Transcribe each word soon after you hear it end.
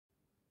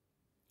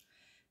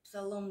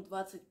Псалом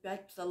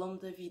 25, Псалом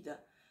Давида.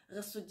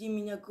 «Рассуди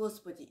меня,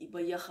 Господи, ибо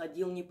я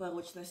ходил в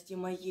непорочности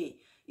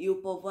моей, и,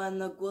 уповая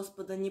на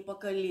Господа, не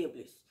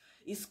поколеблюсь.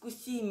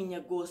 Искуси меня,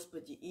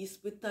 Господи, и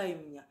испытай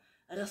меня,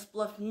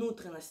 расплавь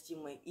внутренности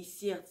мои и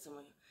сердце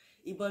мое,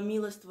 ибо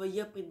милость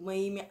Твоя пред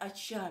моими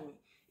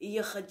очами, и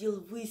я ходил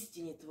в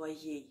истине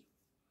Твоей.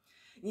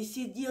 Не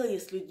сидел я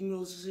с людьми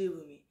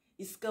лживыми,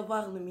 и с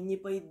коварными не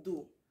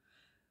пойду.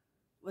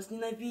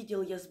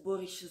 Возненавидел я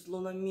сборище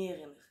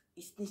злонамеренных,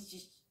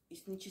 и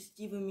с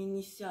нечестивыми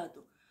не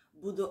сяду.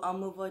 Буду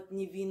омывать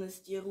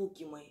невинности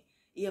руки мои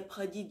и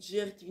обходить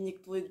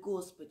жертвенник Твой,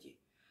 Господи,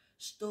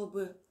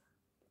 чтобы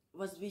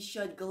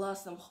возвещать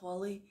гласом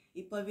хвалы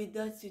и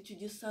повидать все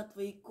чудеса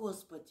Твои,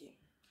 Господи.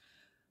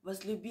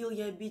 Возлюбил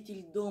я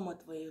обитель дома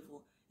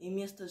Твоего и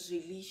место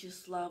жилища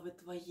славы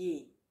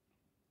Твоей.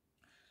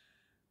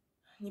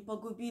 Не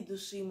погуби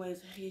души моей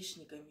с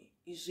грешниками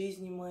и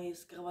жизни моей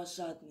с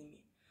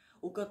кровожадными,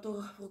 у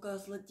которых в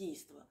руках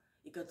злодейство,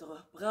 и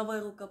которых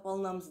правая рука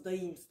полна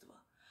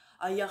мздоимства.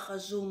 А я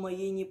хожу в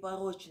моей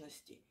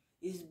непорочности,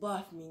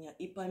 избавь меня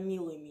и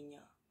помилуй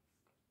меня.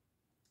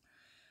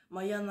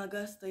 Моя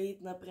нога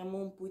стоит на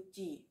прямом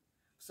пути,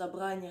 в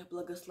собраниях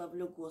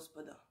благословлю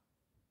Господа.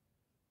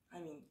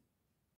 Аминь.